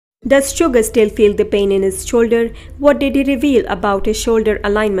Does Suga still feel the pain in his shoulder? What did he reveal about his shoulder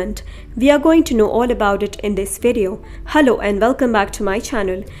alignment? We are going to know all about it in this video. Hello and welcome back to my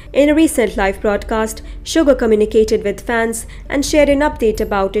channel. In a recent live broadcast, Suga communicated with fans and shared an update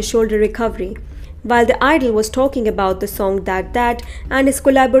about his shoulder recovery. While the idol was talking about the song That and his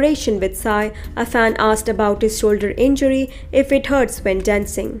collaboration with Psy, a fan asked about his shoulder injury, if it hurts when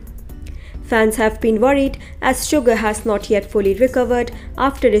dancing. Fans have been worried as Suga has not yet fully recovered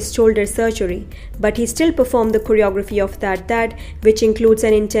after his shoulder surgery, but he still performed the choreography of That, which includes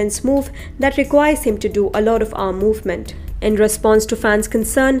an intense move that requires him to do a lot of arm movement. In response to fans'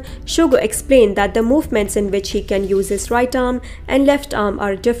 concern, Suga explained that the movements in which he can use his right arm and left arm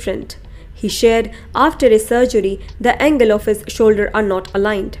are different. He shared, after his surgery, the angle of his shoulder are not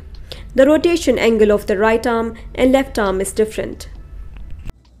aligned. The rotation angle of the right arm and left arm is different.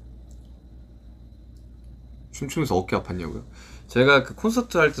 춤추면서 어깨 아팠냐고요? 제가 그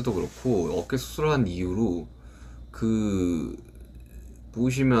콘서트 할 때도 그렇고 어깨 수술한 이후로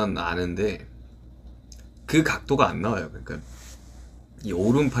보시면 아는데 그 각도가 안 나와요. 그러니까 이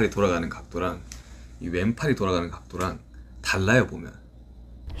오른팔이 돌아가는 각도랑 이 왼팔이 돌아가는 각도랑 달라요 보면.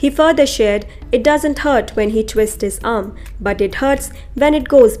 He further shared, it doesn't hurt when he twists his arm, but it hurts when it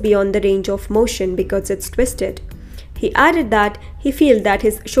goes beyond the range of motion because it's twisted. He added that he feels that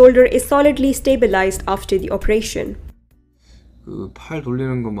his shoulder is solidly stabilized after the operation. 그 팔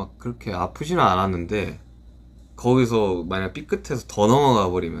돌리는 거 막 그렇게 아프지는 않았는데 거기서 만약 삐끗해서 더 넘어가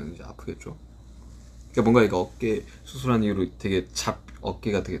버리면 이제 아프겠죠. 그러니까 뭔가 이거 어깨 수술한 이후로 되게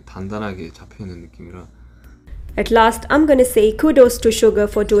어깨가 되게 단단하게 잡혀 있는 느낌이라. At last, I'm gonna say kudos to Suga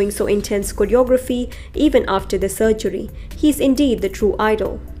for doing so intense choreography even after the surgery. He's indeed the true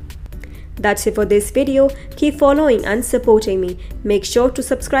idol. That's it for this video. Keep following and supporting me. Make sure to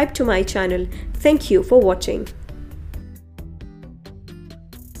subscribe to my channel. Thank you for watching.